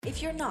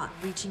If you're not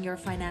reaching your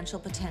financial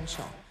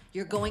potential,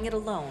 you're going it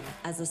alone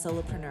as a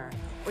solopreneur,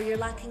 or you're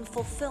lacking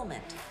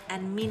fulfillment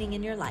and meaning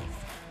in your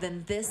life,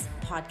 then this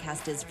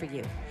podcast is for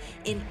you.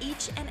 In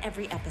each and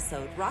every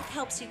episode, Rock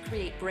helps you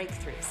create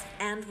breakthroughs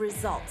and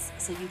results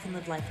so you can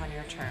live life on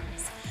your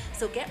terms.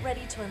 So get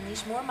ready to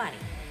unleash more money,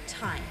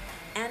 time,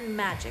 and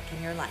magic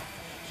in your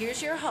life.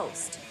 Here's your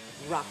host,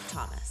 Rock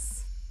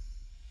Thomas.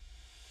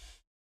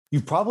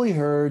 You've probably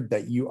heard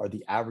that you are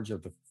the average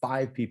of the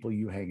 5 people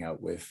you hang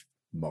out with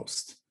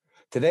most.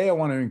 Today, I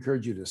want to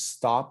encourage you to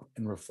stop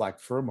and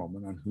reflect for a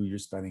moment on who you're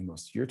spending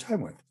most of your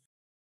time with.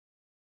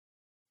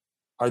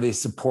 Are they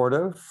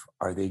supportive?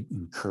 Are they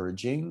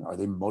encouraging? Are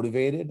they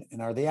motivated?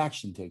 And are they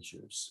action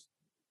takers?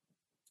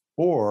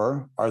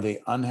 Or are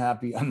they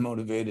unhappy,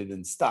 unmotivated,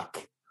 and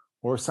stuck?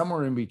 Or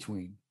somewhere in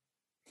between?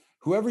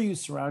 Whoever you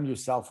surround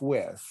yourself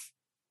with,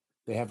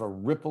 they have a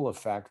ripple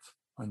effect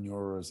on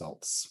your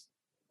results.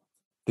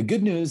 The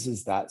good news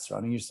is that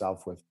surrounding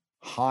yourself with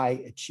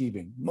high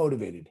achieving,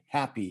 motivated,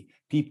 happy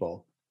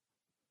people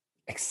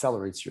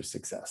accelerates your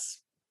success.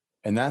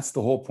 And that's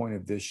the whole point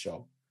of this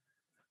show.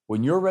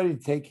 When you're ready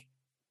to take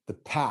the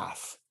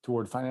path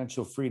toward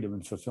financial freedom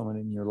and fulfillment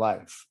in your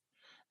life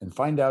and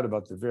find out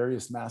about the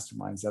various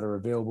masterminds that are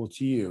available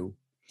to you,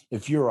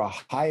 if you're a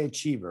high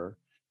achiever,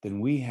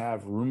 then we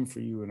have room for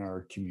you in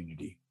our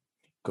community.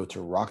 Go to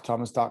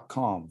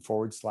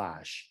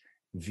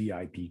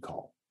rockthomas.com/VIP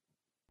call.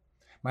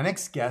 My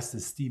next guest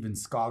is Stephen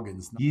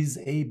Scoggins. He's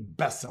a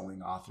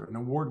best-selling author, an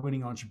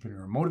award-winning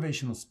entrepreneur, a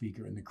motivational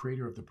speaker, and the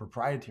creator of the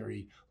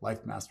proprietary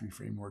life mastery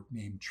framework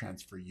named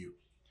Transfer You.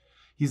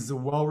 He's a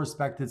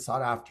well-respected,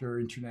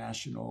 sought-after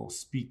international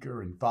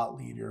speaker and thought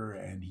leader,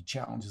 and he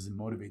challenges and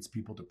motivates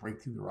people to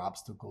break through their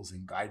obstacles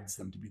and guides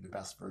them to be the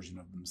best version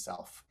of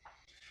themselves.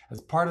 As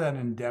part of that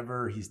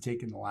endeavor, he's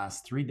taken the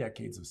last 3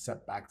 decades of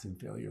setbacks and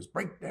failures,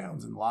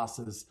 breakdowns and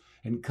losses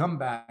and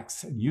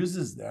comebacks, and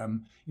uses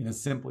them in a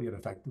simple yet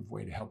effective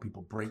way to help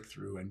people break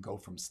through and go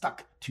from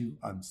stuck to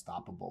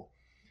unstoppable.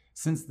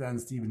 Since then,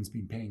 Stephen's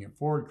been paying it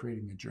forward,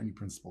 creating the Journey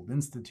Principled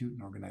Institute,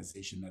 an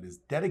organization that is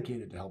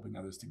dedicated to helping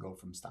others to go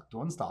from stuck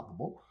to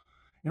unstoppable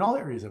in all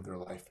areas of their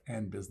life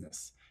and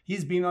business.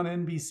 He's been on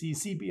NBC,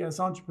 CBS,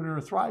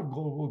 Entrepreneur, Thrive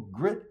Global,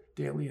 Grit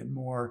Daily, and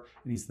more,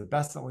 and he's the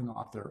best-selling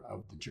author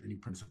of The Journey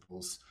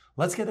Principles.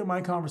 Let's get to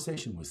my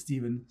conversation with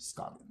Stephen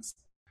Scoggins.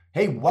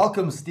 Hey,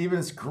 welcome, Stephen.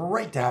 It's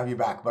great to have you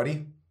back,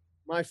 buddy.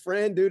 My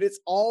friend, dude,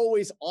 it's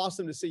always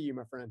awesome to see you,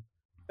 my friend.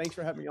 Thanks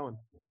for having me on.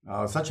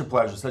 Such a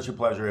pleasure, such a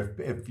pleasure.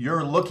 If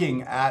you're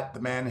looking at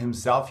the man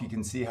himself, you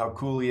can see how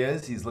cool he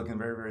is. He's looking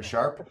very, very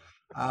sharp.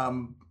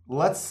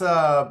 Let's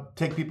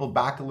take people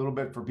back a little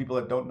bit for people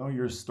that don't know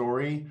your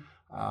story.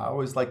 I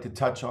always like to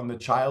touch on the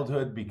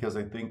childhood because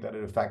I think that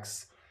it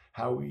affects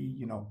how we,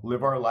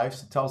 live our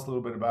lives. So tell us a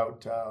little bit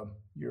about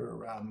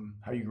your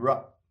how you grew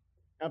up.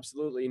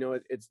 Absolutely.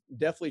 It's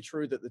definitely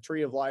true that the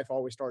tree of life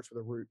always starts with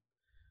a root.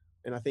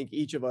 And I think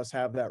each of us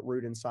have that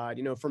root inside.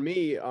 For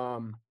me,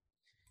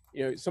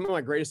 some of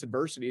my greatest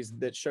adversities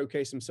that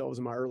showcase themselves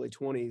in my early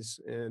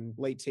 20s and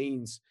late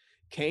teens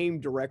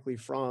came directly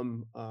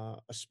from a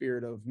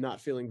spirit of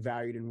not feeling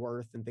valued and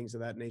worth and things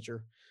of that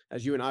nature,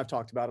 as you and I've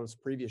talked about on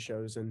some previous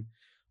shows. And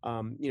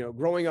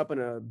growing up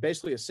in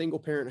basically a single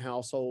parent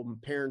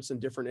household, parents in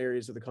different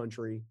areas of the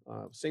country,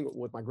 single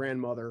with my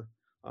grandmother,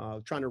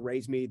 trying to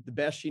raise me the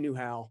best she knew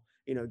how,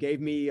 gave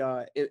me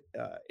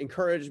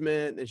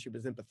encouragement, and she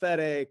was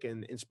empathetic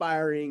and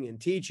inspiring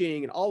and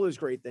teaching and all those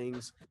great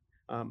things,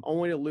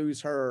 only to lose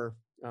her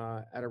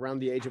at around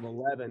the age of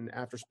 11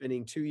 after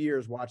spending 2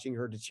 years watching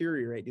her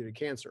deteriorate due to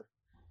cancer.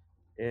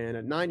 And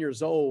at 9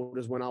 years old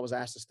is when I was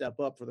asked to step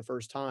up for the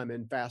first time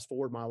and fast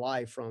forward my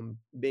life from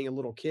being a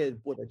little kid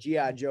with a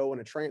G.I. Joe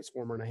and a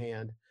transformer in a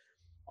hand,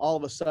 all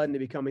of a sudden to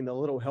becoming the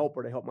little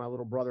helper to help my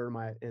little brother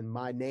and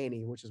my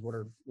nanny, which is what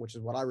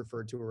I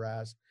referred to her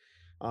as,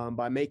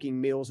 by making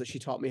meals that she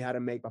taught me how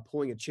to make, by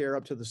pulling a chair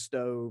up to the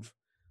stove,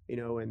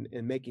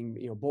 and making,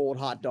 boiled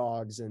hot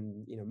dogs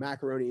and,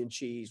 macaroni and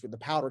cheese with the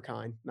powder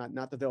kind,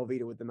 not the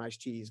Velveeta with the nice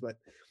cheese, but,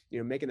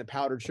 making the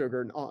powdered sugar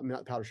and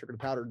not powdered sugar, the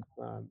powdered,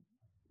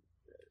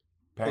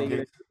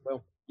 pancakes.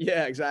 Well,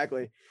 yeah,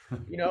 exactly.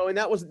 And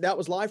that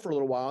was live for a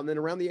little while. And then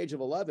around the age of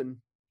 11,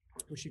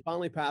 when she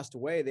finally passed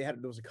away, there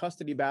was a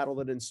custody battle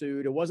that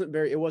ensued. It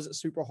wasn't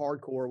super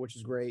hardcore, which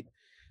is great.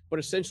 But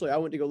essentially I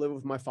went to go live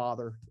with my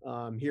father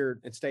here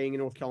and staying in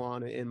North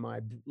Carolina, and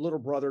my little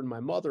brother and my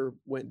mother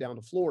went down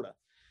to Florida.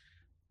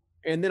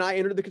 And then I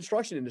entered the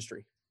construction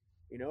industry.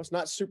 It's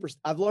not super,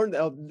 I've learned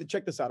that,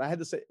 check this out. I had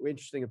this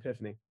interesting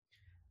epiphany.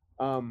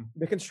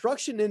 The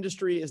construction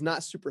industry is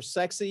not super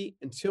sexy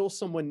until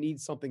someone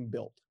needs something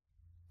built.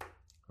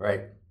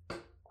 Right.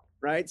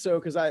 So,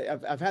 because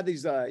I've had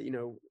these,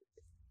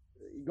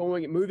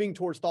 moving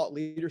towards thought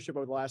leadership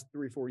over the last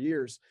 3 or 4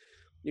 years.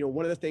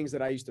 One of the things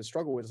that I used to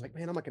struggle with is like,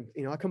 man,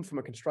 I come from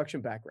a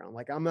construction background.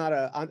 Like I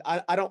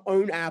don't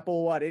own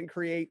Apple. I didn't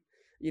create,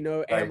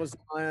 Right.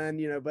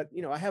 Amazon, but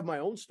I have my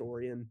own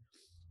story. And,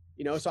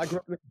 So I grew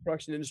up in the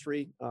construction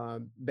industry,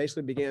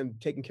 basically began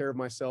taking care of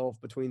myself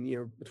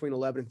between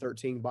 11 and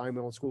 13, buying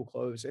my own school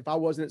clothes. If I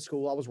wasn't at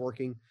school, I was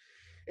working.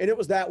 And it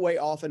was that way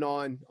off and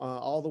on,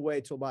 all the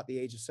way till about the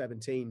age of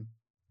 17.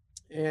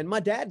 And my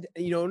dad,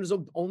 owned his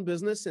own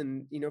business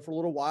and, for a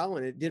little while,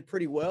 and it did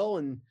pretty well.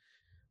 And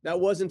that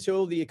was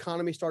until the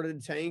economy started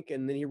to tank.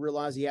 And then he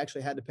realized he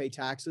actually had to pay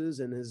taxes,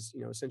 and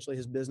essentially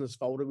his business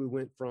folded. We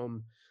went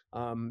from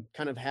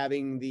kind of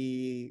having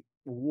the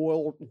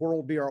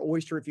world be our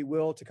oyster, if you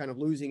will, to kind of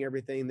losing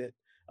everything that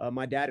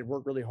my dad had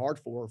worked really hard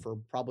for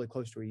probably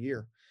close to a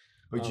year.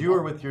 But you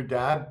were with your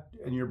dad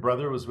and your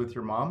brother was with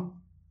your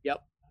mom?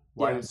 Yep.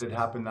 Why did it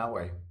happen that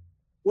way?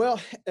 Well,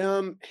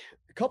 a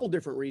couple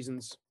different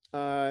reasons.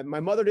 My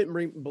mother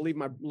didn't believe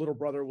my little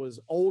brother was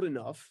old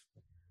enough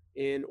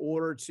in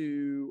order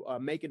to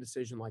make a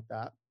decision like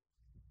that.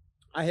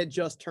 I had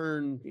just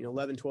turned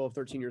 11, 12,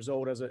 13 years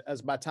old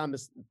as by the time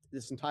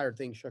this entire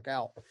thing shook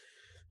out.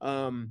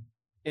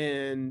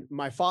 And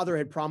my father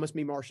had promised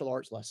me martial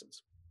arts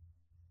lessons.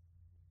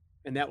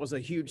 And that was a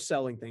huge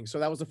selling thing. So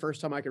that was the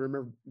first time I can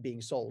remember being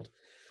sold.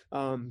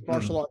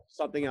 Martial arts is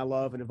something I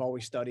love and have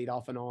always studied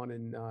off and on,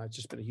 and it's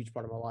just been a huge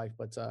part of my life.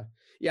 But so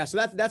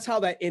that's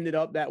how that ended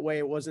up that way.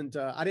 It wasn't,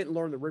 I didn't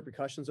learn the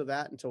repercussions of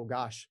that until,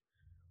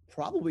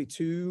 probably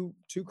two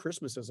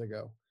Christmases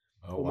ago.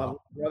 Oh, when wow.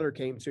 my brother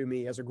came to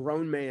me as a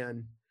grown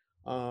man,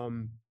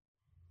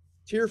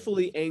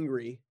 tearfully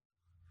angry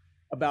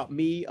about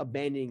me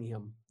abandoning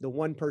him, the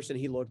one person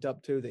he looked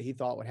up to that he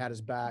thought would have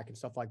his back and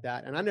stuff like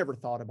that. And I never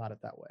thought about it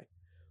that way.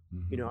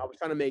 Mm-hmm. I was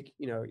trying to make,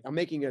 I'm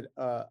making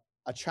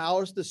a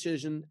childish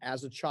decision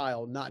as a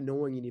child, not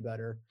knowing any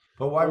better.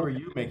 But why were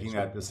you making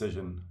that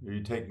decision? Are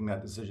you taking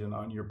that decision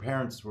on? Your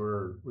parents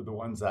were the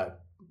ones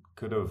that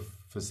could have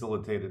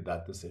facilitated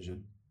that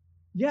decision.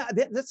 Yeah,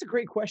 that's a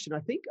great question. I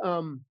think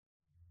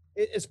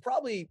it's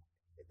probably,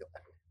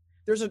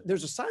 there's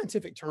a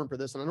scientific term for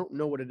this, and I don't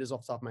know what it is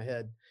off the top of my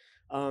head,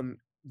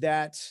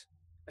 that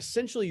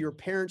essentially your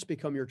parents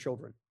become your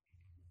children.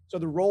 So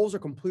the roles are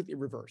completely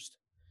reversed.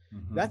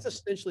 Mm-hmm. That's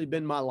essentially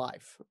been my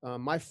life.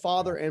 My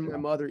father and my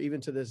mother,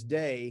 even to this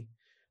day,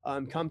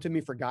 come to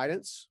me for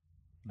guidance.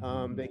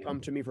 They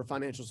come to me for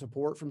financial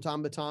support from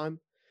time to time.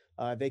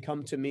 They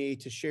come to me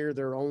to share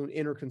their own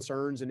inner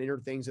concerns and inner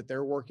things that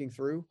they're working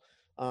through.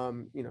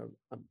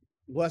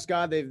 Bless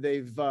God,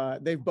 they've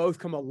both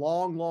come a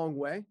long, long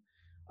way.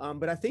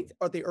 But I think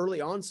at the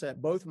early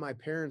onset, both of my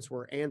parents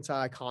were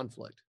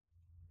anti-conflict.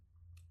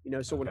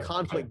 So when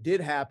conflict did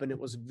happen, it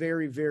was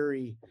very,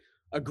 very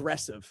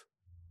aggressive.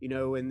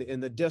 In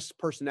the DISC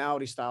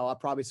personality style, I'd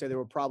probably say they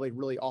were probably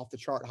really off the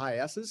chart high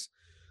S's,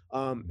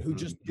 who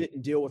just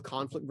didn't deal with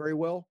conflict very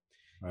well.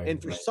 Right.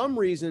 And for some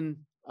reason,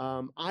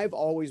 I've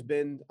always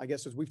been, I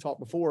guess, as we've talked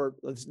before,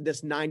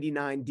 this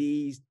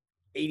 99D,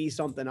 80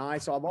 something I.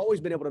 So I've always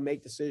been able to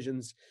make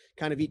decisions,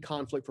 kind of eat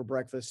conflict for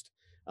breakfast.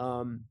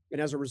 And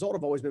as a result,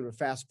 I've always been able to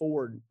fast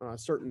forward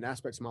certain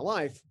aspects of my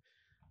life.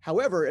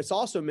 However, it's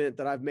also meant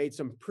that I've made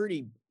some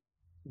pretty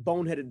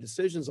boneheaded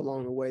decisions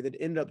along the way that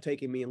ended up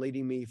taking me and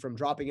leading me from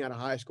dropping out of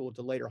high school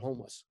to later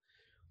homeless.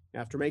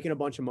 After making a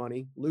bunch of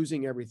money,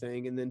 losing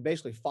everything, and then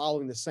basically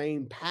following the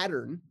same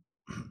pattern,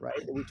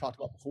 right, that we've talked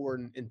about before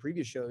in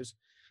previous shows,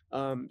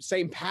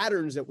 same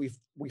patterns that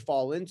we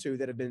fall into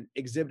that have been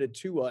exhibited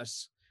to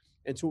us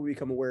until we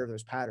become aware of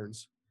those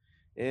patterns.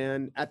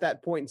 And at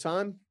that point in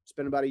time, it's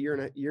been about a year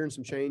and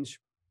some change,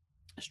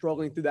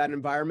 struggling through that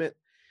environment,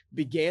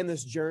 began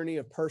this journey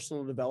of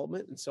personal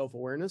development and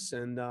self-awareness.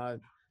 And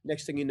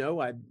next thing you know,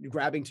 I'm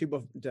grabbing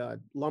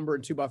lumber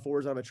and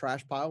 2x4s out of a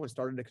trash pile and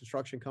started a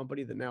construction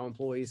company that now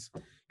employs,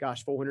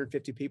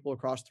 450 people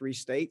across 3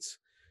 states.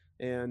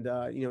 And,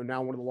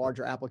 now one of the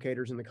larger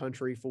applicators in the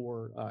country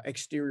for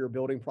exterior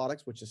building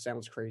products, which just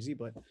sounds crazy,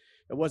 but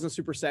it wasn't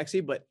super sexy.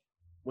 But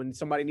when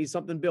somebody needs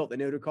something built, they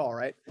know who to call,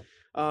 right?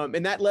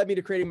 And that led me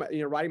to creating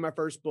writing my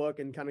first book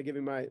and kind of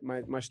giving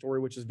my story,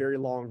 which is very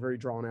long, very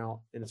drawn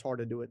out, and it's hard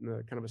to do it in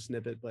a kind of a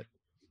snippet. But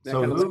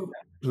so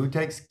who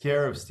takes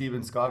care of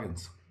Stephen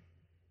Scoggins?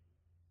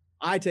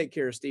 I take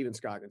care of Stephen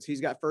Scoggins.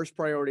 He's got first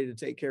priority to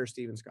take care of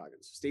Stephen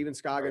Scoggins. Stephen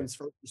Scoggins'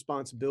 first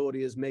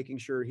responsibility is making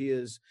sure he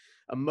is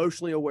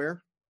emotionally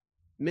aware,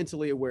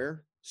 mentally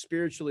aware,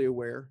 spiritually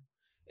aware,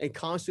 and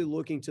constantly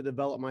looking to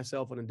develop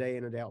myself on a day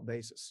in and day out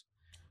basis.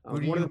 Who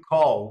do you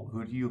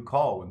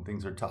call when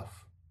things are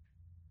tough?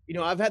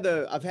 I've had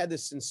the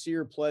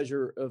sincere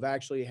pleasure of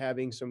actually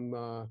having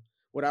some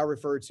what I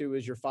refer to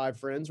as your 5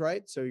 friends,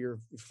 right? So your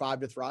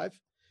 5 to thrive.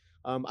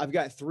 I've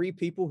got 3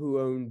 people who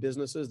own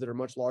businesses that are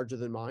much larger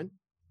than mine.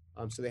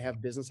 So they have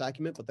business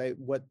acumen, but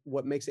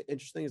what makes it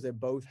interesting is they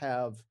both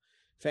have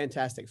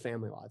fantastic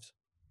family lives.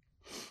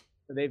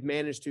 They've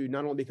managed to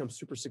not only become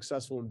super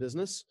successful in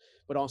business,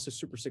 but also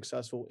super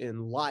successful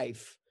in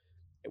life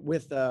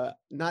with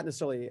not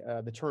necessarily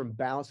the term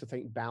balance. I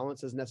think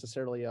balance is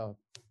necessarily a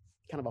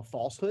kind of a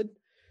falsehood,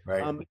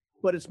 right?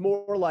 But it's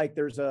more like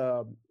they're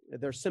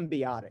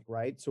symbiotic,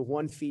 right? So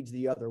one feeds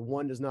the other.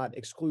 One does not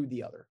exclude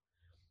the other.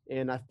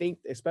 And I think,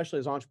 especially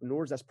as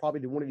entrepreneurs, that's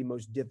probably one of the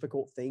most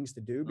difficult things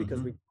to do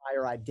because we tie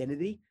our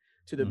identity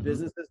to the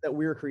businesses that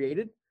we are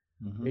created,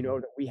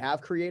 that we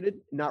have created,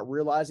 not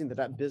realizing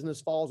that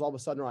business falls, all of a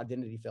sudden our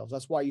identity fails.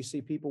 That's why you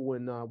see people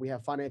when we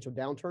have financial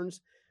downturns,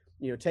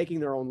 taking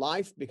their own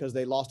life because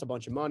they lost a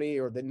bunch of money,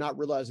 or they're not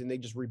realizing they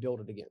just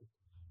rebuild it again.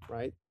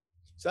 Right.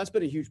 So that's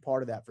been a huge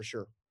part of that for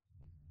sure.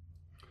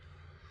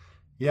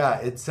 Yeah,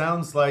 it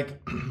sounds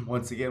like,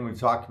 once again, we've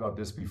talked about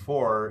this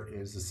before,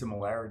 is the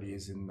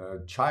similarities in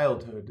the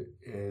childhood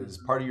is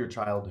part of your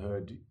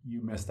childhood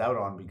you missed out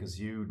on because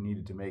you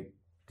needed to make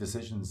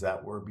decisions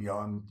that were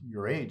beyond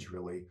your age,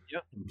 really,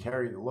 and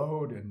carry the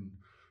load and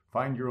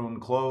find your own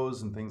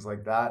clothes and things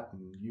like that.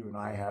 And you and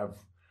I have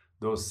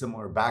those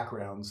similar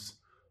backgrounds.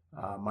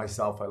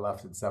 Myself, I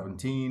left at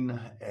 17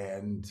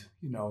 and,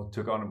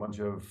 took on a bunch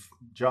of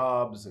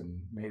jobs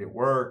and made it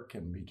work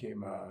and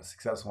became a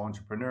successful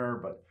entrepreneur.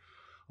 But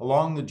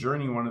along the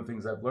journey, one of the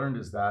things I've learned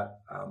is that,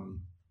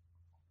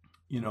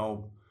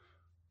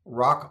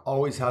 rock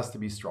always has to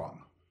be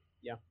strong.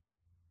 Yeah.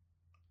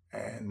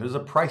 And there's a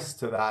price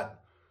to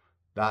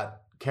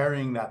that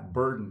carrying that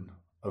burden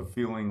of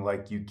feeling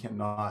like you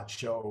cannot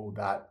show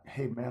that,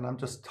 hey man, I'm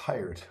just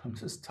tired. I'm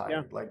just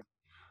tired. Yeah.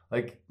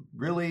 Like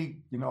really,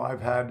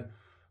 I've had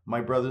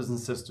my brothers and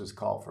sisters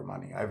call for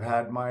money. I've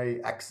had my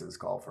exes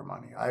call for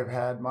money. I've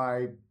had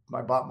I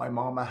bought my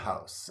mom a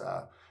house.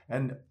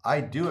 And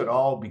I do it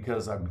all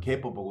because I'm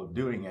capable of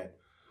doing it.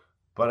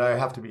 But I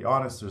have to be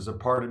honest, there's a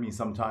part of me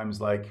sometimes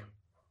like,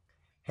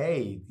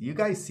 hey, do you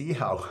guys see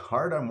how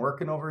hard I'm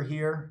working over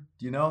here?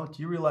 Do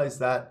you realize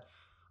that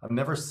I'm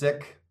never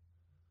sick?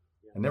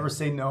 I never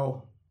say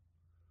no.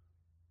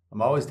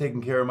 I'm always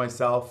taking care of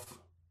myself.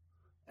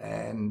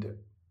 And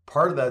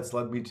part of that's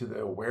led me to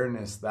the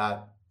awareness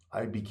that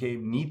I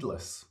became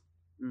needless.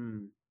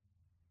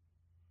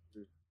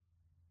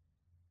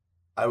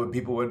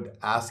 People would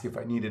ask if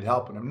I needed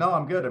help, and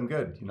I'm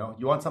good.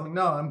 You want something?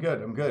 No, I'm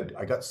good.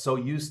 I got so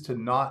used to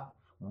not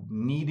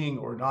needing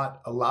or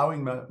not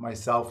allowing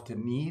myself to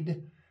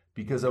need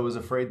because I was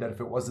afraid that if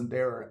it wasn't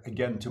there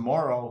again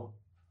tomorrow,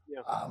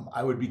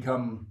 I would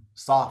become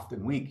soft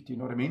and weak. Do you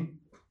know what I mean?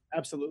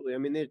 Absolutely. I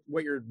mean,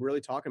 what you're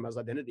really talking about is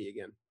identity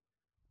again,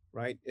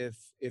 right?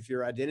 If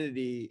your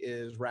identity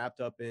is wrapped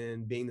up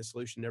in being the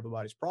solution to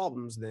everybody's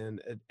problems, then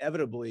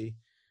inevitably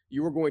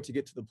you are going to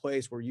get to the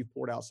place where you've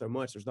poured out so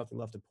much, there's nothing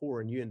left to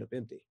pour, and you end up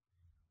empty.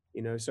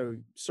 So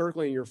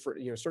circling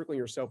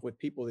yourself with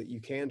people that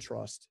you can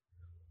trust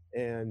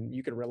and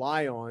you can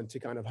rely on to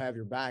kind of have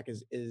your back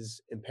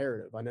is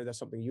imperative. I know that's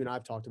something you and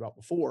I've talked about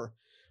before.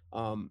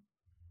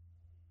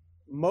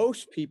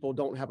 Most people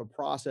don't have a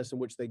process in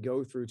which they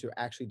go through to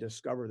actually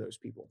discover those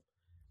people.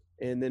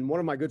 And then one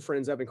of my good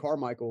friends, Evan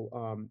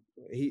Carmichael,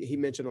 he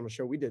mentioned on a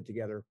show we did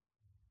together,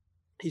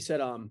 he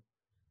said,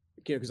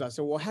 because I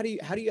said, well, how do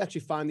you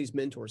actually find these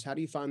mentors? How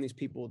do you find these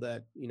people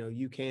that,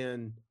 you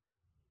can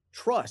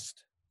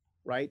trust,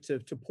 right? To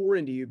pour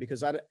into you?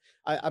 Because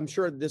I'm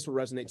sure this will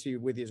resonate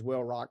with you as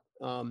well, Rock.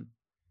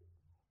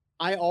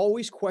 I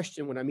always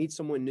question when I meet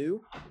someone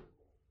new,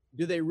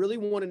 do they really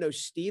want to know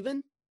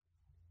Steven,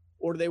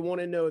 or do they want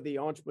to know the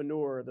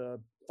entrepreneur, the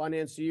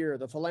financier,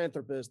 the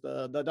philanthropist,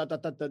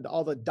 the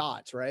all the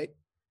dots, right?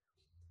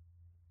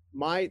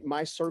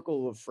 My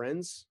circle of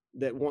friends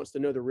that wants to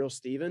know the real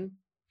Steven,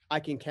 I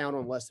can count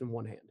on less than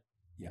one hand.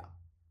 Yeah.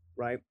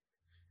 Right.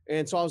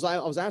 And so I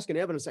was asking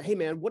Evan, and say, hey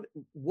man,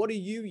 what do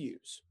you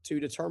use to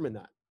determine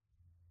that?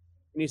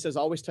 And he says,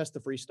 always test the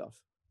free stuff.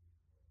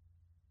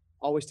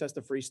 Always test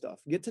the free stuff.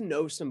 Get to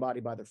know somebody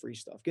by the free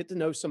stuff. Get to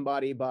know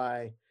somebody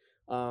by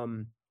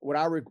what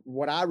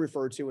I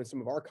refer to in some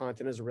of our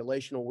content as a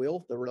relational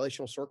wheel, the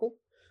relational circle.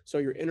 So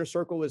your inner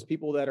circle is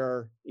people that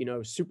are,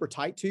 super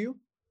tight to you.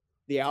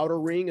 The outer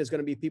ring is going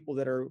to be people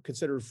that are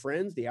considered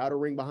friends. The outer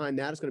ring behind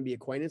that is going to be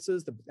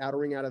acquaintances. The outer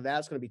ring out of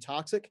that is going to be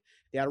toxic.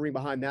 The outer ring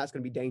behind that is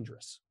going to be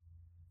dangerous.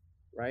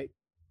 Right.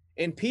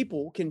 And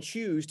people can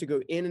choose to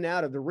go in and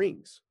out of the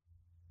rings.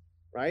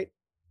 Right.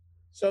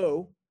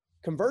 So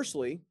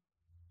conversely,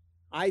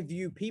 I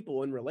view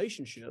people in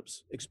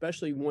relationships,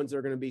 especially ones that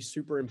are going to be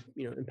super,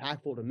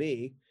 impactful to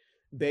me,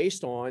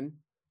 based on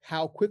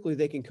how quickly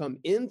they can come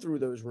in through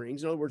those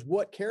rings. In other words,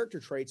 what character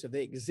traits have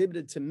they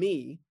exhibited to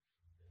me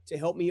to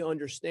help me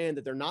understand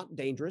that they're not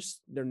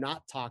dangerous, they're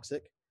not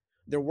toxic,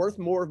 they're worth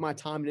more of my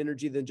time and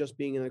energy than just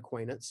being an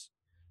acquaintance.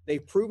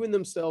 They've proven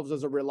themselves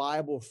as a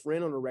reliable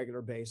friend on a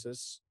regular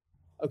basis.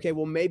 Okay,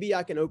 well, maybe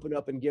I can open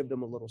up and give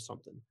them a little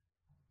something,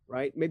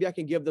 right? Maybe I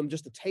can give them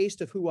just a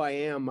taste of who I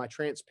am, my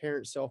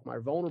transparent self, my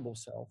vulnerable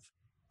self.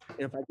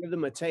 And if I give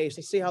them a taste,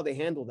 let's see how they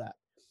handle that.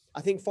 I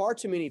think far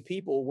too many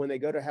people, when they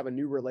go to have a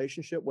new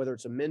relationship, whether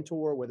it's a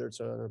mentor, whether it's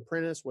an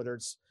apprentice, whether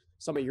it's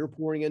somebody you're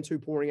pouring into,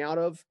 pouring out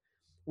of,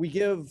 we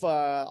give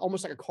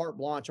almost like a carte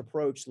blanche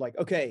approach. Like,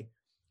 okay,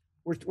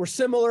 we're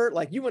similar.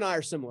 Like you and I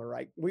are similar,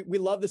 right? We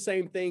love the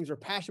same things. We're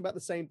passionate about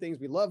the same things.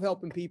 We love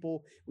helping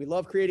people. We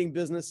love creating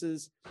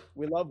businesses.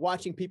 We love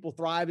watching people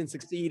thrive and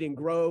succeed and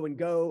grow and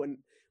go. And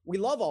we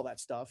love all that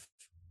stuff.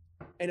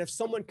 And if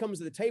someone comes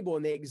to the table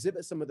and they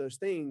exhibit some of those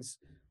things,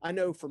 I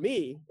know for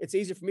me, it's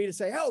easy for me to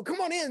say, oh, come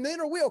on in, the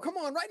inner wheel. Come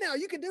on right now.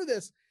 You can do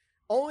this.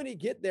 only to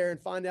get there and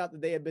find out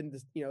that they have been,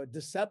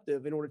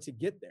 deceptive in order to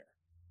get there.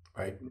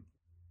 Right.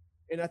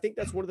 And I think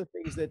that's one of the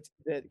things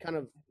that kind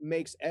of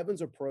makes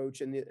Evan's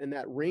approach and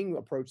that ring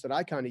approach that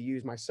I kind of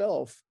use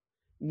myself,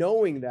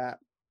 knowing that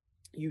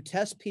you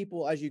test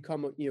people as you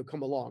come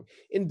along.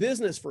 In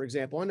business, for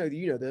example, I know that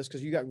you know this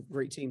because you got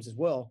great teams as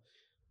well.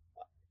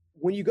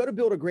 When you go to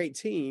build a great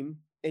team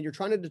and you're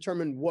trying to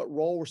determine what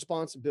role,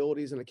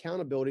 responsibilities, and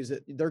accountabilities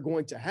that they're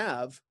going to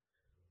have,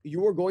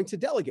 you are going to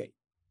delegate,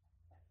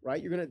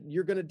 right?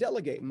 You're gonna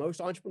delegate. Most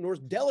entrepreneurs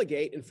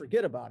delegate and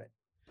forget about it,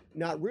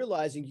 not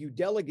realizing you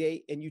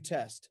delegate and you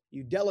test.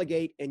 You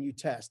delegate and you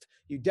test.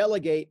 You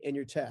delegate and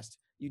you test.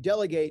 You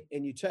delegate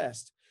and you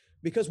test.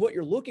 Because what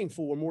you're looking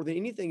for more than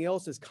anything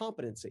else is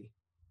competency.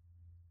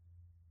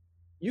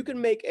 You can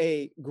make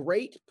a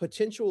great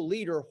potential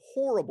leader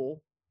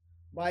horrible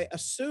by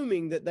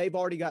assuming that they've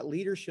already got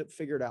leadership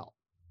figured out.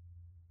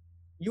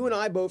 You and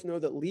I both know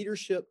that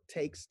leadership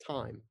takes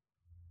time.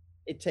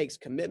 It takes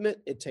commitment.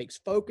 It takes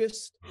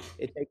focus.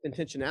 It takes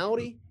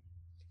intentionality.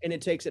 And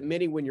it takes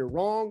admitting when you're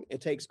wrong.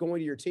 It takes going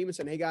to your team and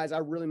saying, hey guys, I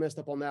really messed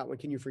up on that one.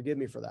 Can you forgive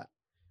me for that?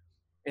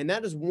 And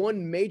that is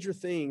one major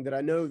thing that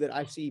I know that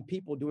I see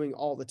people doing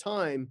all the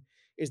time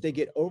is they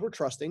get over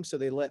trusting. So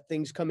they let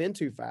things come in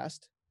too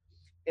fast.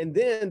 And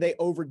then they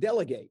over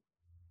delegate.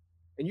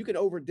 And you can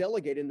over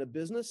delegate in the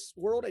business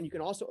world, and you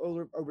can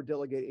also over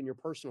delegate in your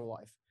personal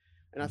life.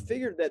 And I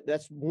figured that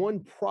that's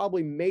one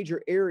probably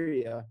major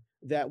area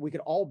that we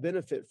could all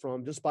benefit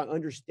from just by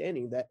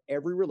understanding that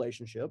every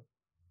relationship,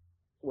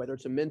 whether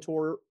it's a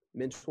mentor,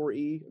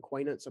 mentoree,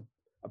 acquaintance,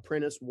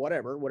 apprentice,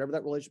 whatever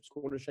that relationship's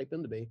going to shape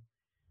into be,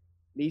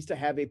 needs to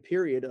have a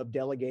period of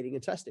delegating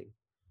and testing.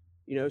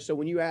 So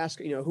when you ask,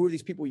 who are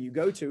these people you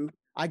go to?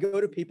 I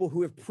go to people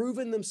who have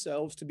proven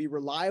themselves to be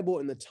reliable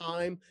in the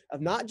time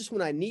of not just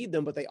when I need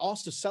them, but they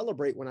also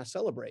celebrate when I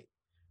celebrate,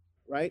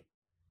 right?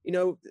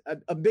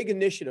 A big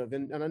initiative,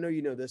 and I know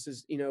you know this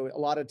is, a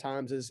lot of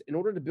times is in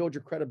order to build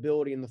your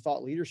credibility in the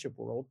thought leadership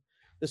world,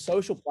 the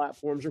social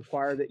platforms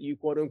require that you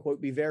quote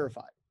unquote be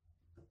verified,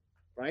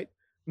 right?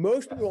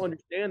 Most people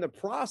understand the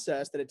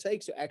process that it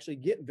takes to actually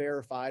get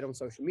verified on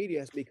social media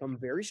has become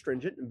very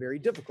stringent and very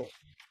difficult.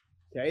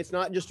 Okay. It's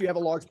not just you have a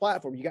large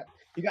platform. You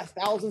got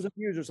thousands of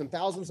users and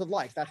thousands of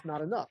likes. That's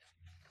not enough.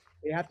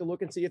 You have to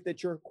look and see if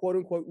that you're quote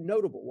unquote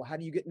notable. Well, how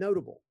do you get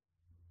notable?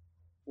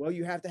 Well,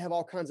 you have to have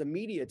all kinds of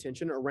media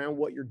attention around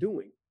what you're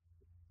doing,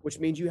 which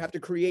means you have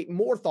to create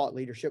more thought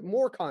leadership,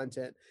 more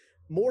content,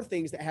 more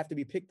things that have to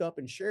be picked up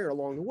and shared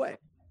along the way.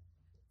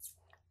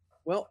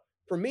 Well,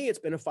 for me, it's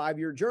been a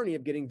 5-year journey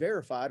of getting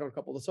verified on a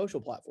couple of the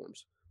social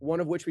platforms, one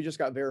of which we just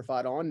got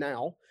verified on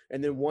now,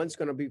 and then one's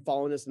going to be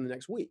following us in the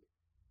next week.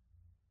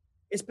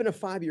 It's been a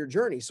 5-year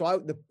journey.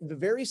 So the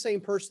very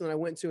same person that I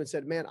went to and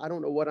said, man, I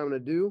don't know what I'm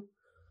going to do.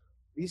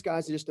 These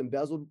guys just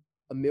embezzled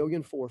 $1.4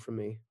 million from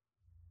me.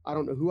 I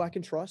don't know who I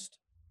can trust.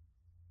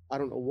 I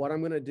don't know what I'm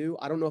going to do.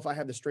 I don't know if I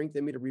have the strength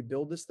in me to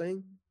rebuild this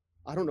thing.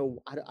 I don't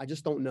know. I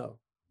just don't know.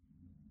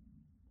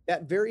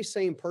 That very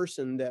same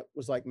person that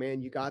was like,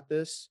 man, you got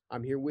this.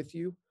 I'm here with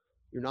you.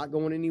 You're not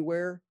going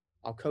anywhere.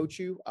 I'll coach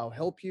you. I'll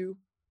help you.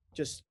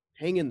 Just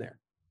hang in there.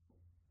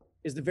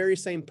 Is the very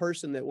same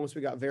person that once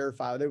we got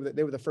verified,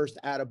 they were the first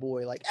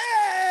attaboy, like,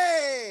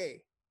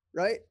 hey,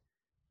 right?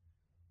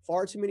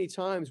 Far too many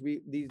times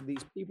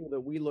these people that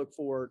we look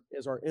for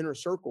as our inner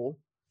circle,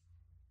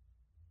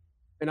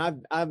 and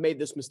I've made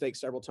this mistake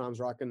several times,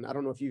 Rock, and I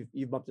don't know if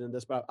you've bumped into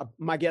this, but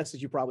my guess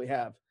is you probably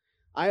have.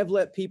 I have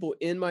let people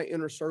in my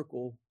inner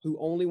circle who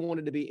only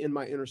wanted to be in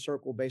my inner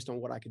circle based on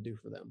what I could do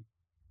for them.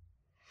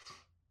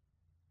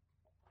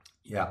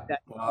 Yeah.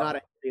 That's not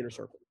an inner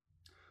circle.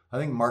 I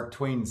think Mark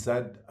Twain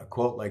said a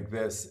quote like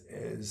this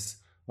is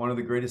one of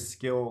the greatest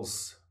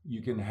skills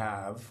you can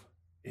have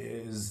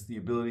is the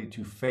ability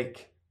to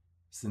fake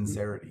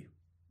sincerity.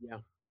 Yeah.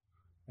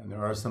 And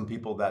there are some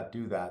people that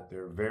do that.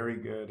 They're very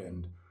good.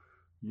 And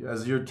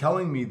as you're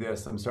telling me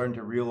this, I'm starting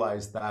to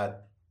realize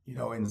that,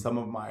 in some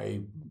of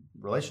my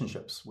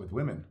relationships with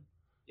women,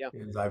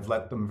 is I've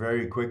let them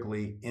very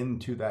quickly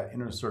into that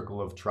inner circle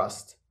of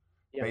trust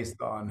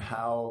based on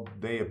how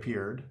they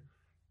appeared.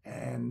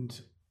 And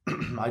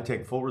I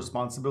take full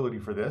responsibility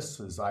for this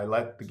as I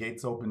let the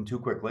gates open too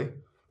quickly.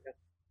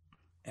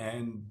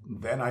 And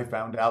then I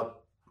found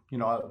out,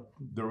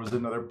 there was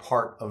another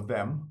part of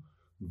them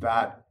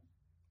that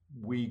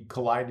we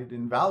collided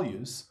in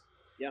values.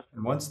 Yeah.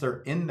 And once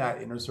they're in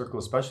that inner circle,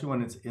 especially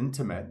when it's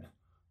intimate,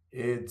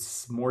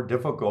 it's more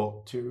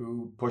difficult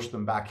to push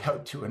them back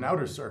out to an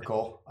outer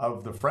circle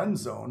of the friend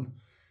zone,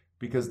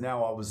 because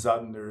now all of a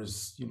sudden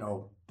there's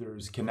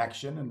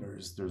connection and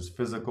there's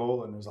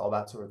physical and there's all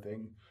that sort of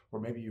thing. Or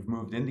maybe you've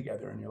moved in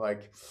together and you're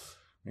like,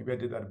 maybe I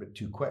did that a bit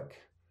too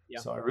quick. Yeah.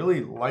 So I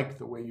really like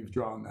the way you've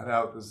drawn that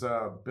out. There's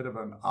a bit of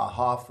an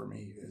aha for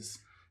me is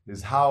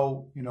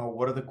how,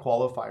 what are the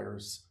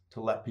qualifiers to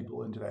let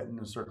people into that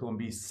inner circle and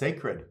be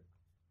sacred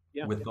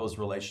with those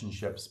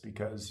relationships,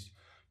 because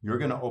you're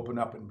going to open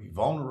up and be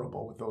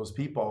vulnerable with those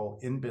people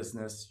in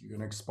business. You're going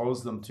to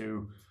expose them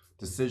to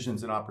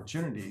decisions and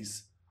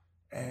opportunities.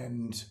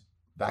 And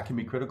that can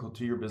be critical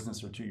to your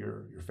business or to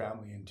your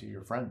family and to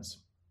your friends.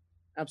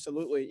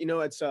 Absolutely.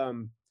 It's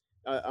I'm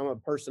a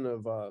person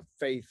of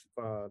faith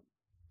for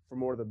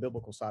more of the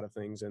biblical side of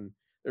things, and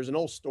there's an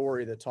old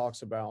story that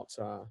talks about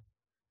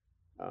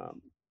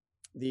um,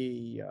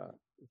 the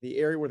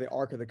area where the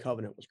Ark of the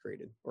Covenant was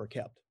created or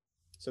kept.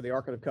 So the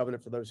Ark of the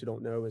Covenant, for those who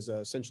don't know, is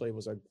essentially it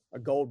was a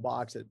gold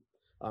box that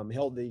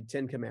held the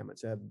 10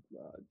 Commandments. It had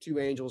two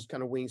angels,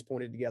 kind of wings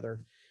pointed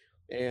together,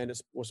 and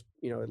it was,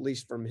 at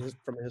least from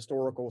a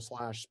historical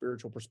 /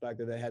 spiritual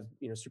perspective, it had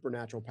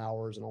supernatural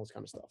powers and all this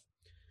kind of stuff.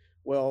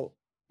 Well,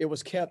 it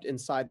was kept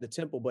inside the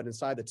temple, but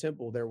inside the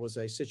temple there was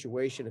a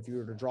situation. If you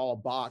were to draw a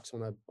box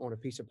on a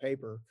piece of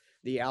paper,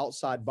 the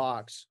outside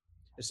box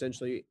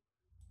essentially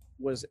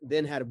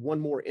had one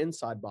more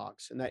inside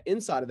box, and that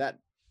inside of that,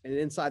 and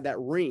inside that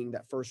ring,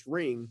 that first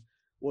ring,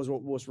 was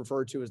what was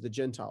referred to as the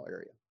Gentile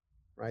area,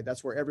 right?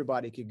 That's where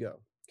everybody could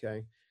go.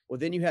 Okay. Well,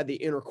 then you had the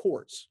inner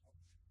courts.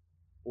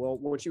 Well,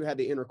 once you had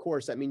the inner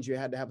courts, that means you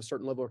had to have a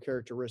certain level of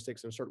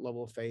characteristics and a certain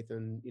level of faith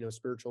and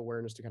spiritual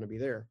awareness to kind of be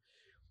there.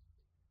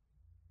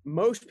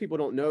 Most people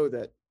don't know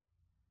that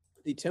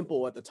the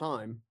temple at the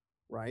time,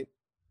 right?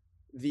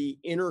 The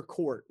inner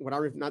court,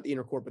 not the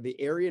inner court, but the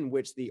area in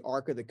which the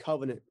Ark of the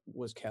Covenant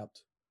was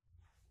kept,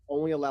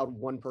 only allowed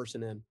one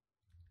person in.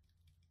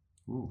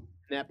 Ooh.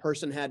 And that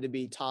person had to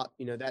be taught,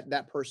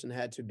 that person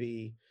had to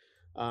be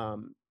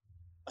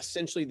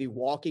essentially the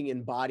walking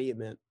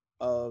embodiment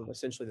of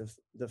essentially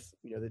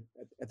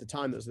at the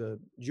time it was the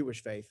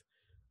Jewish faith,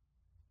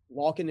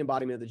 walking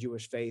embodiment of the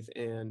Jewish faith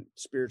and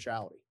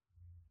spirituality.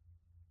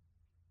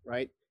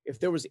 Right? If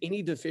there was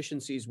any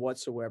deficiencies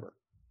whatsoever,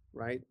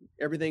 right?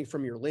 Everything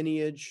from your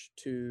lineage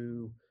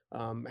to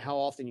how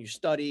often you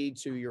studied,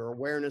 to your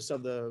awareness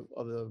of the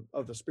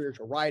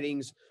spiritual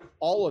writings,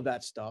 all of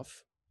that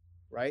stuff,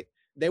 right?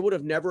 They would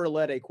have never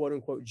let a quote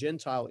unquote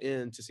Gentile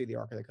in to see the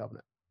Ark of the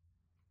Covenant.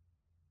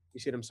 You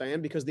see what I'm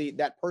saying? Because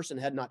that person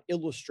had not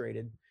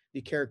illustrated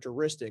the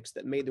characteristics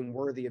that made them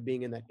worthy of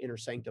being in that inner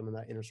sanctum and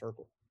that inner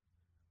circle.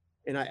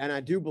 And I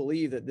do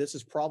believe that this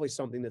is probably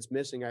something that's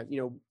missing.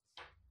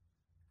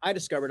 I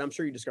discovered, I'm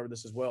sure you discovered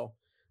this as well,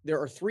 there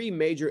are three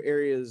major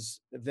areas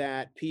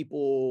that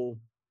people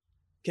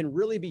can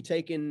really be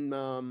taken,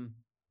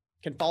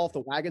 can fall off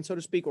the wagon, so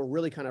to speak, or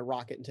really kind of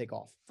rocket and take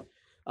off.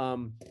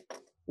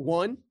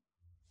 One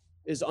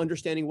is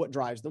understanding what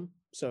drives them.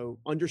 So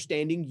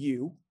understanding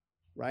you,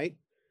 right?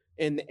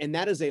 And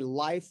that is a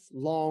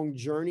lifelong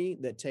journey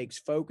that takes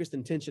focused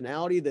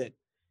intentionality, that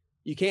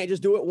you can't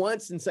just do it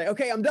once and say,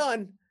 okay, I'm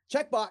done,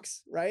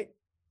 checkbox, right?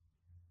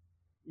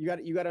 You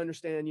got to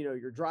understand,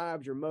 your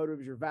drives, your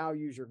motives, your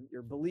values,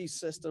 your belief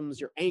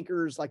systems, your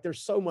anchors. Like,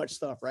 there's so much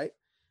stuff, right?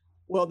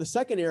 Well, the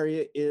second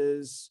area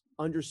is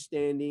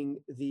understanding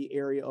the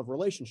area of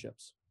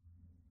relationships,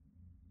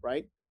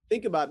 right?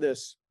 Think about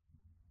this.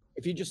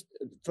 If you just,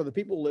 for the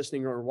people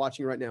listening or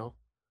watching right now,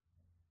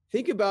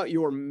 think about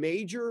your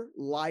major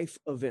life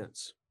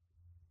events.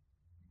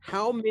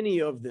 How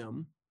many of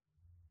them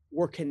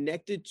were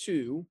connected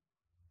to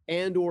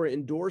and or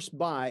endorsed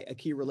by a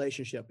key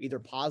relationship, either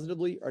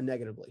positively or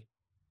negatively?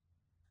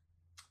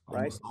 Right?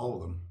 Almost all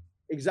of them.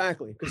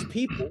 Exactly. Because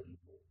people,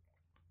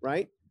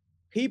 right?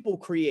 People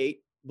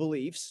create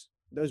beliefs.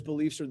 Those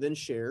beliefs are then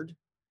shared,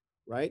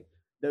 right?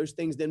 Those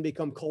things then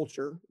become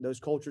culture. Those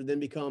cultures then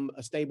become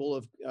a stable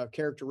of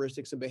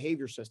characteristics and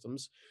behavior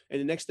systems. And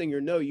the next thing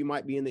you know, you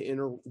might be in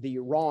the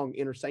wrong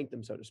inner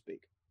sanctum, so to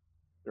speak,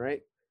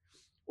 right?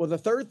 Well, the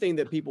third thing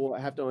that people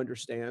have to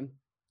understand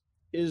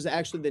is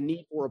actually the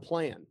need for a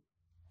plan.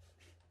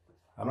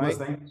 Right?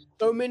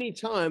 So many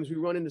times we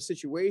run into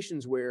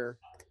situations where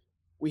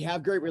we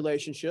have great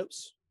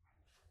relationships.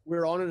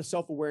 We're on a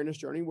self-awareness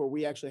journey where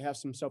we actually have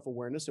some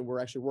self-awareness and we're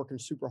actually working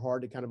super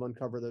hard to kind of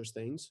uncover those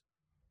things.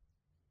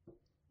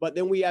 But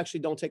then we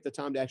actually don't take the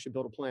time to actually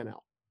build a plan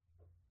out.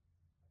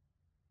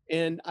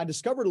 And I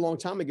discovered a long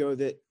time ago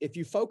that if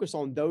you focus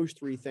on those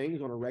three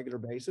things on a regular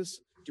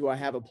basis, do I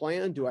have a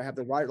plan? Do I have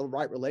the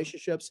right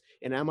relationships?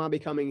 And am I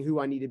becoming who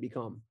I need to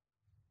become?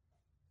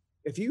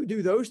 If you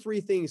do those three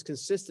things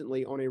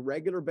consistently on a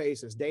regular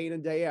basis, day in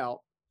and day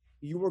out,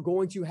 you are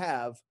going to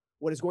have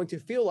what is going to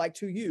feel like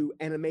to you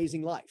an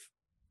amazing life,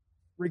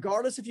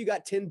 regardless if you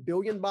got $10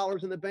 billion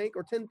in the bank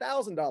or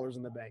 $10,000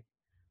 in the bank,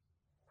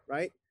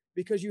 right?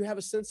 Because you have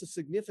a sense of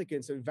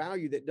significance and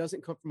value that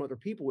doesn't come from other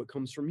people. It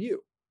comes from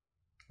you.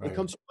 Right. It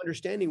comes from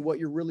understanding what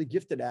you're really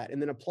gifted at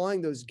and then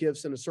applying those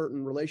gifts in a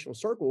certain relational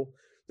circle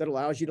that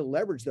allows you to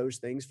leverage those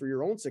things for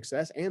your own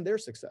success and their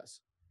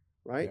success,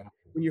 right? Yeah.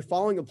 When you're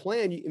following a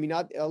plan,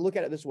 I look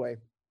at it this way.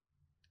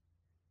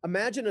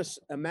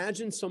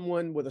 Imagine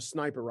someone with a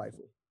sniper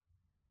rifle,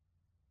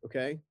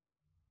 okay?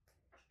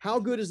 How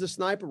good is the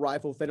sniper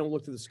rifle if they don't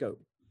look through the scope?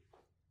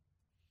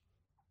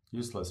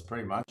 Useless,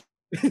 pretty much.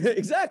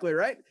 Exactly,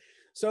 right?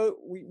 So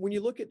when you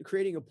look at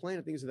creating a plan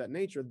and things of that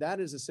nature, that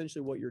is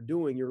essentially what you're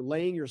doing. You're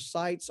laying your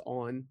sights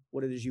on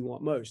what it is you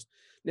want most.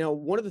 Now,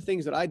 one of the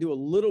things that I do a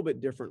little bit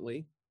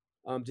differently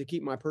to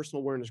keep my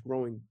personal awareness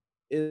growing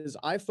is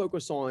I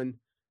focus on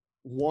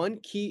one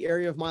key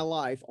area of my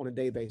life on a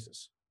day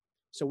basis.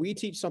 So we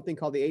teach something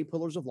called the 8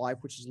 pillars of life,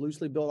 which is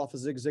loosely built off of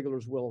Zig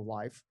Ziglar's Wheel of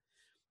Life.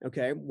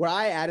 Okay. Where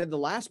I added the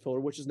last pillar,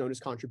 which is known as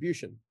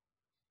contribution.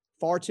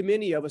 Far too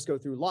many of us go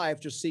through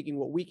life just seeking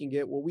what we can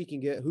get,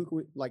 who can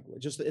we, like,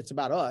 just it's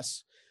about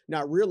us,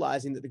 not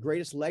realizing that the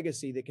greatest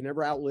legacy that can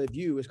ever outlive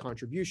you is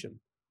contribution.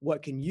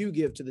 What can you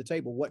give to the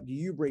table? What do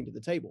you bring to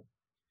the table?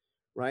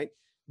 Right.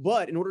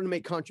 But in order to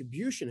make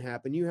contribution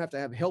happen, you have to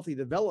have healthy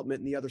development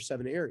in the other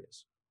 7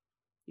 areas.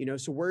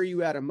 So where are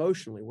you at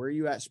emotionally? Where are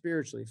you at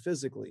spiritually,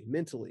 physically,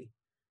 mentally?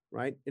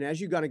 Right. And as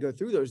you got to go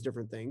through those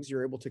different things,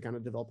 you're able to kind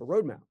of develop a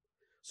roadmap.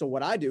 So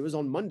what I do is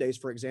on Mondays,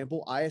 for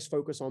example, I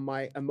focus on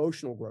my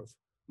emotional growth,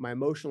 my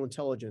emotional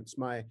intelligence,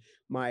 my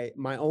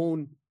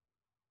own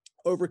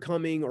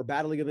overcoming or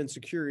battling of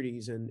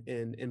insecurities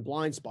and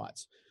blind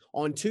spots.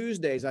 On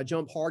Tuesdays, I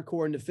jump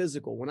hardcore into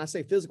physical. When I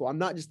say physical, I'm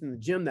not just in the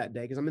gym that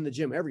day because I'm in the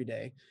gym every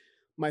day.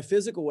 My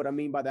physical, what I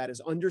mean by that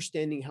is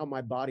understanding how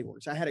my body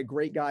works. I had a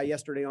great guy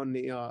yesterday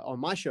on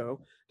my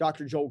show,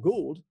 Dr. Joel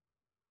Gould,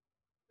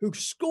 who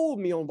schooled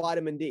me on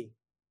vitamin D,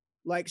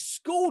 like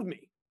schooled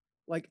me.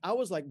 Like I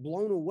was like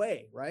blown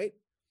away, right?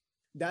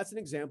 That's an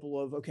example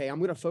of, okay, I'm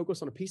going to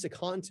focus on a piece of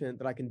content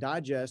that I can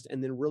digest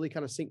and then really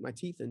kind of sink my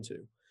teeth into.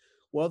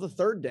 Well, the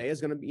third day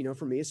is going to be,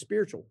 for me, is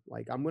spiritual.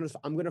 Like I'm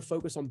going to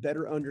focus on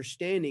better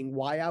understanding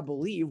why I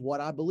believe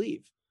what I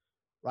believe,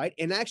 right?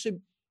 And actually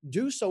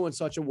do so in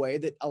such a way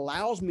that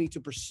allows me to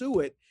pursue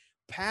it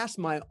past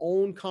my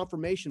own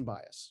confirmation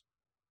bias,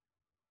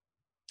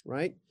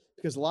 right?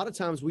 Because a lot of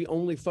times we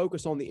only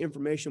focus on the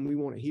information we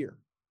want to hear.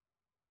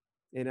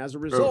 And as a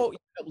result,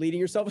 you're leading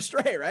yourself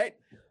astray, right?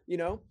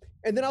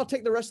 And then I'll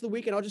take the rest of the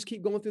week and I'll just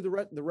keep going through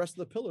the rest of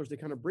the pillars to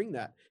kind of bring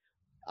that.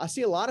 I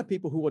see a lot of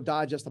people who will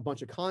digest a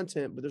bunch of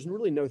content, but there's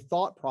really no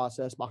thought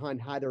process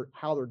behind how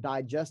they're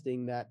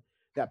digesting that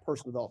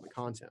personal development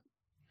content.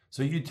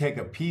 So you take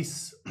a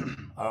piece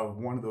of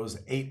one of those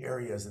 8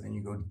 areas and then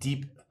you go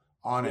deep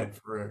on it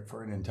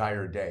for an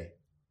entire day.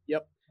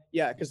 Yep.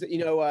 Yeah. Because,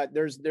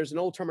 there's an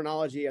old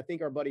terminology. I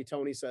think our buddy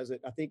Tony says it.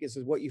 I think it's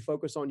what you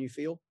focus on, you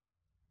feel.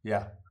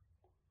 Yeah.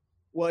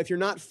 Well, if you're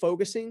not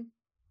focusing,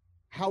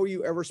 how are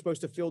you ever supposed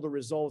to feel the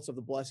results of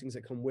the blessings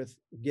that come with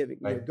giving,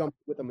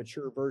 with a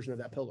mature version of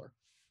that pillar?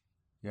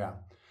 Yeah.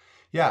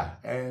 Yeah.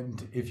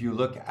 And if you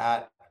look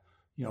at,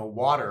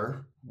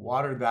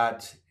 water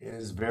that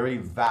is very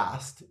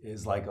vast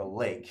is like a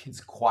lake.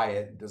 It's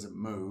quiet, it doesn't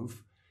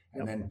move.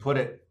 And then put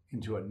it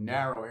into a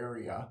narrow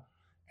area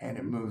and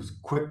it moves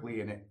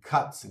quickly and it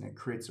cuts and it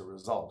creates a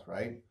result,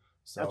 right?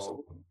 So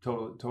Absolutely.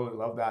 Totally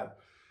love that.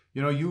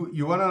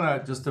 You went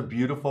on just a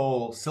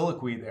beautiful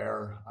soliloquy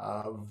there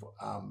of,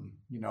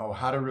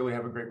 how to really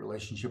have a great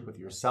relationship with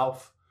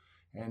yourself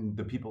and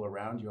the people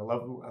around you. I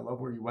love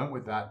where you went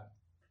with that.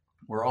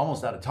 We're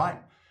almost out of time.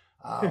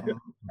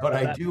 But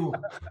I do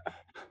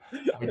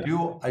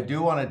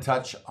want to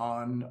touch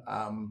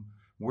on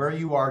where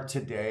you are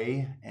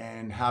today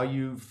and how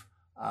you've,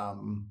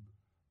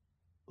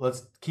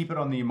 let's keep it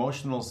on the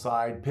emotional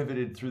side,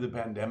 pivoted through the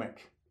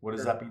pandemic. What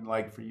has that been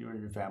like for you and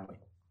your family?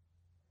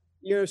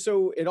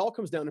 So it all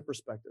comes down to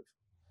perspective,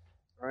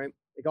 right?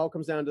 It all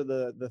comes down to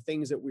the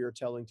things that we are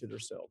telling to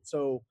ourselves.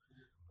 So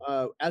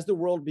as the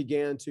world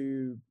began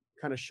to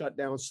kind of shut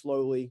down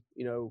slowly,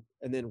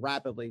 and then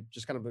rapidly,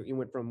 just kind of, it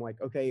went from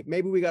like, okay,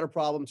 maybe we got a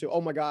problem to,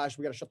 oh my gosh,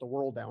 we got to shut the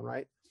world down,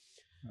 right?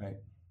 Right.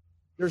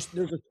 There's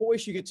a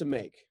choice you get to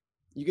make.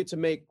 You get to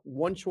make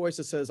one choice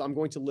that says, I'm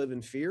going to live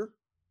in fear,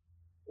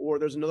 or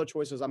there's another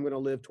choice that says, I'm going to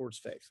live towards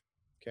faith.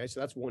 Okay, so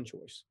that's one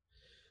choice.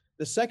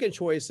 The second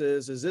choice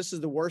is this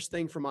is the worst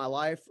thing for my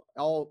life.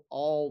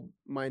 All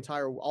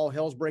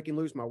hell's breaking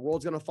loose. My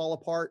world's going to fall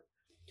apart.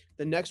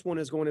 The next one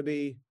is going to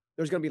be,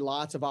 there's going to be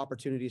lots of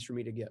opportunities for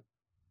me to get.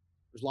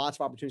 There's lots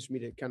of opportunities for me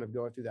to kind of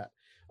go through that.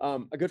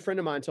 A good friend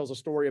of mine tells a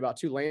story about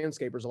 2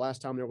 landscapers the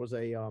last time there was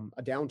a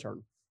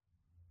downturn.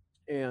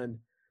 And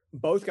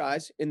both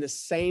guys in the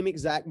same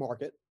exact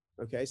market,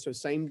 okay, so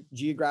same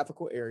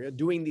geographical area,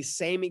 doing the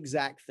same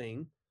exact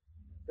thing.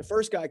 The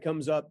first guy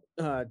comes up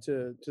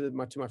to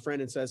my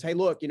friend and says, hey,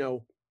 look,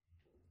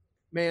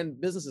 man,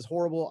 business is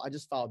horrible. I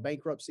just filed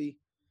bankruptcy.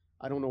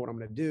 I don't know what I'm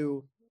going to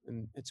do.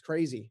 And it's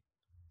crazy.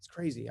 It's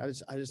crazy.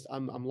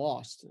 I'm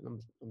lost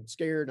and I'm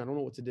scared. I don't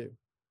know what to do.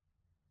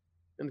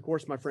 And of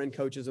course, my friend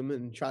coaches him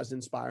and tries to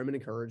inspire him and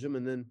encourage him.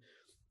 And then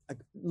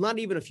not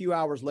even a few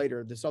hours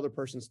later,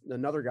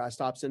 another guy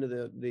stops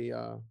into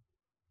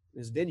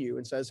his venue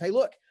and says, hey,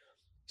 look,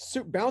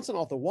 bouncing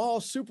off the wall,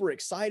 super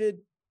excited,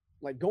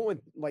 like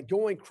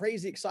going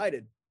crazy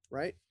excited,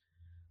 right?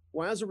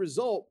 Well, as a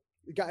result,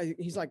 the guy,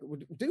 he's like,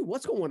 dude,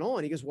 what's going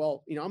on? He goes,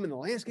 well, I'm in the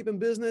landscaping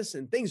business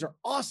and things are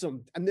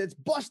awesome and it's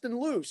busting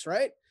loose,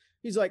 right?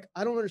 He's like,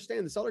 I don't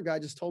understand. This other guy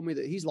just told me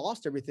that he's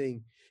lost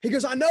everything. He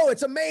goes, I know,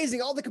 it's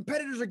amazing. All the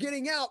competitors are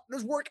getting out.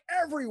 There's work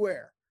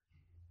everywhere.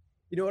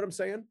 You know what I'm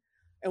saying?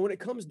 And when it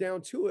comes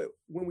down to it,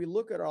 when we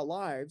look at our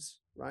lives,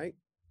 right,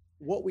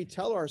 what we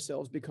tell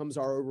ourselves becomes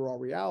our overall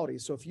reality.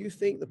 So if you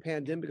think the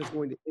pandemic is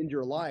going to end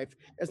your life,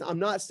 I'm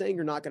not saying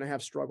you're not going to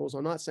have struggles.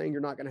 I'm not saying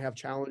you're not going to have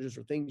challenges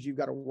or things you've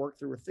got to work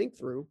through or think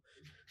through.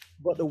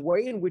 But the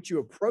way in which you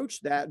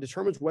approach that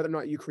determines whether or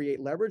not you create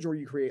leverage or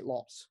you create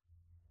loss,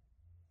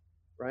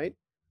 right?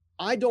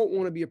 I don't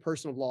want to be a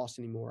person of loss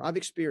anymore. I've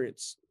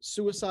experienced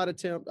suicide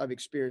attempt. I've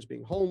experienced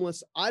being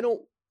homeless. I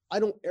don't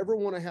ever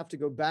want to have to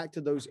go back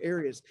to those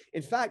areas.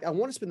 In fact, I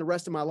want to spend the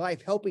rest of my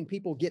life helping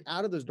people get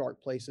out of those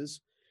dark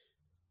places,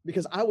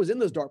 because I was in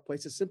those dark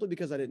places simply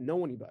because I didn't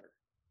know any better.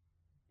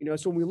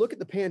 So when we look at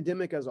the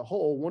pandemic as a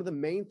whole, one of the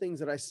main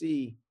things that I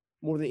see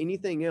more than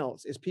anything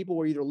else is people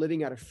are either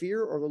living out of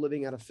fear or they're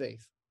living out of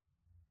faith.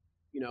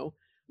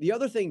 The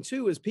other thing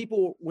too is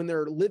people, when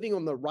they're living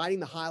on riding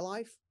the high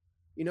life,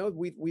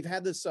 we've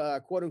had this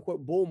quote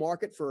unquote bull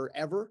market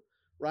forever,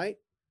 right?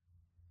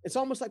 It's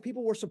almost like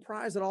people were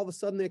surprised that all of a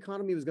sudden the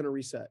economy was going to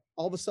reset.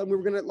 All of a sudden we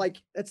were going to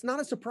it's not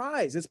a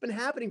surprise. It's been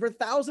happening for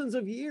thousands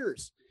of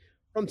years,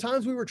 from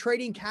times we were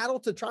trading cattle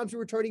to times we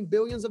were trading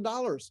billions of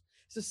dollars.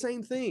 It's the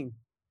same thing.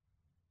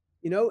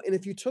 And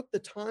if you took the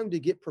time to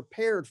get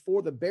prepared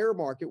for the bear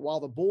market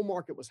while the bull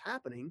market was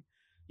happening,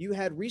 you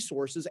had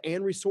resources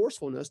and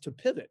resourcefulness to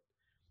pivot.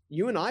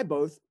 You and I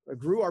both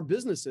grew our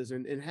businesses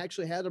and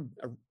actually had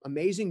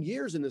amazing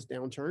years in this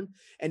downturn.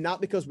 And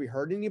not because we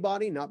hurt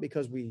anybody, not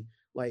because we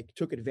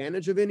took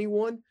advantage of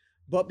anyone,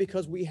 but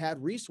because we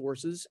had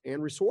resources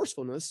and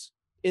resourcefulness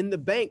in the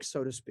bank,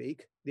 so to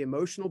speak, the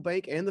emotional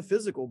bank and the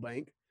physical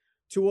bank,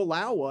 to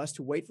allow us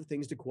to wait for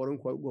things to quote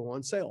unquote go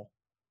on sale.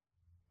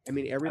 I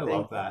mean, everything. I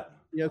love that.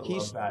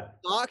 Keys,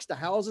 stocks, to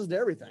houses, to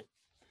everything.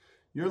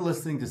 You're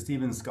listening to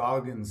Stephen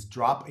Scoggins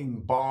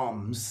dropping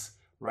bombs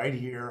right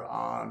here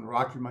on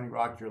Rock Your Money,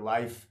 Rock Your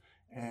Life.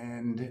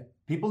 And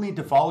people need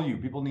to follow you.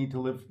 People need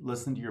to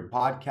listen to your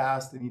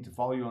podcast. They need to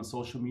follow you on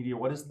social media.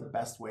 What is the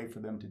best way for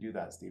them to do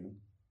that, Stephen?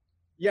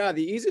 Yeah,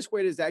 the easiest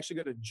way is to actually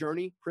go to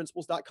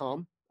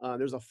journeyprinciples.com.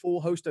 There's a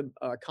full host of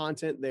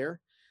content there.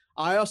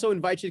 I also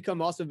invite you to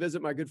come also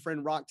visit my good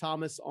friend Rock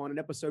Thomas on an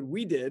episode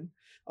we did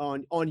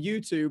on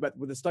YouTube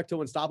with the Stuck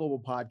to Unstoppable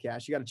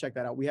podcast. You got to check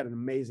that out. We had an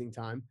amazing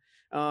time.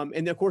 And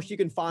then, of course, you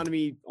can find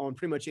me on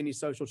pretty much any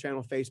social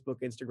channel,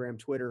 Facebook, Instagram,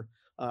 Twitter,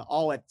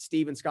 all at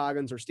Stephen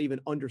Scoggins or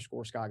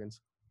Stephen_Scoggins.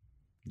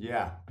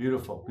 Yeah,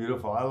 beautiful,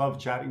 beautiful. I love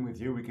chatting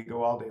with you. We could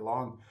go all day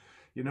long.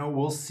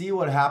 We'll see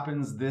what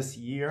happens this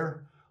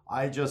year.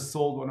 I just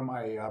sold one of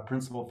my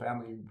principal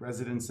family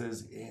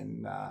residences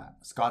in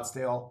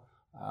Scottsdale.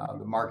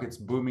 The market's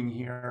booming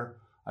here.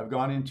 I've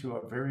gone into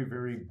a very,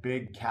 very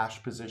big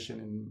cash position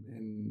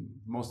in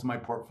most of my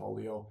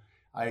portfolio.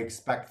 I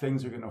expect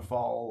things are going to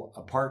fall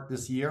apart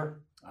this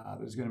year.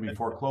 There's going to be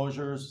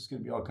foreclosures. There's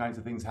going to be all kinds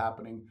of things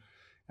happening.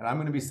 And I'm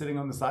going to be sitting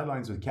on the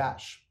sidelines with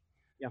cash.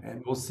 Yeah.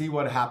 And we'll see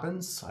what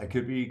happens. I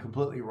could be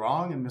completely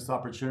wrong and miss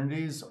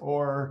opportunities,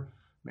 or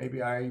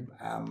maybe I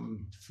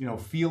am,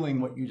 feeling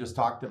what you just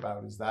talked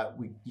about, is that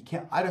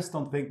I just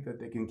don't think that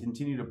they can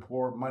continue to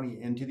pour money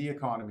into the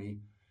economy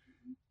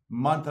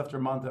month after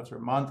month after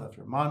month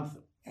after month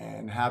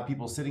and have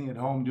people sitting at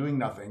home doing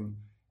nothing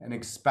and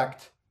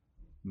expect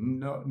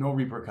no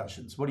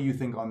repercussions. What do you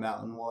think on that?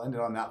 And we'll end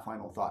it on that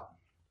final thought.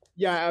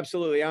 Yeah,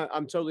 absolutely.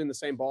 I'm totally in the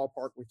same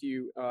ballpark with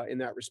you in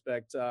that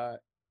respect.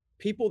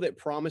 People that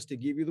promise to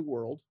give you the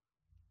world,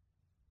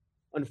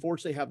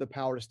 unfortunately, have the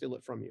power to steal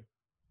it from you.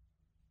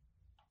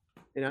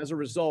 And as a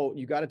result,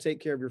 you got to take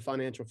care of your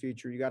financial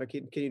future. You got to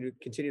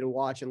continue to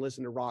watch and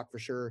listen to Rock for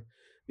sure,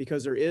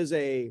 because there is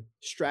a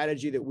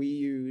strategy that we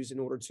use in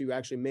order to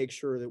actually make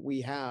sure that we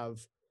have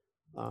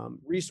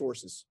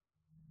resources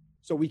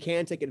so we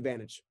can take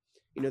advantage.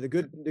 The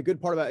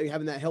good part about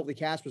having that healthy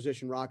cash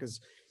position, Rock, is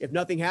if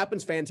nothing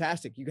happens,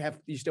 fantastic.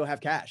 You still have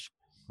cash.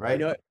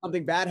 Right. If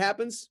something bad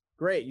happens,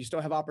 great. You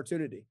still have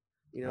opportunity.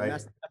 Right. And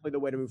that's definitely the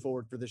way to move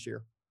forward for this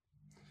year.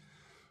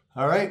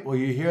 All right. Well,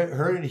 you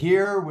heard it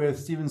here with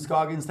Stephen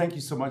Scoggins. Thank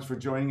you so much for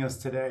joining us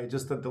today.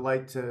 Just a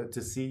delight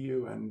to see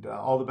you, and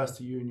all the best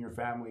to you and your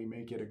family.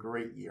 Make it a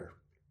great year.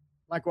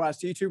 Likewise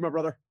to you too, my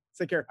brother.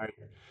 Take care. All right.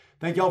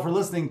 Thank you all for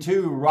listening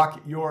to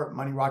Rock Your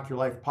Money, Rock Your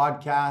Life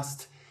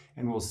podcast,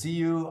 and we'll see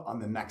you on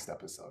the next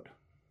episode.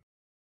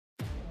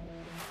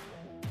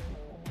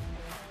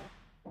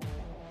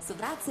 So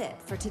that's it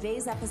for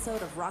today's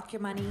episode of Rock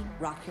Your Money,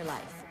 Rock Your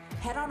Life.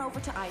 Head on over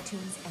to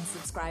iTunes and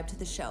subscribe to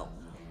the show.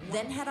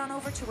 Then head on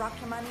over to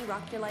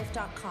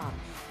rockyourmoneyrockyourlife.com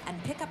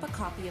and pick up a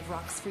copy of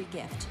Rock's free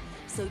gift,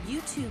 so you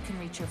too can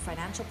reach your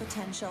financial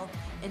potential,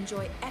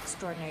 enjoy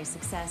extraordinary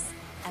success,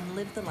 and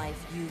live the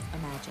life you've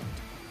imagined.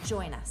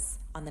 Join us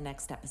on the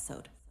next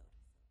episode.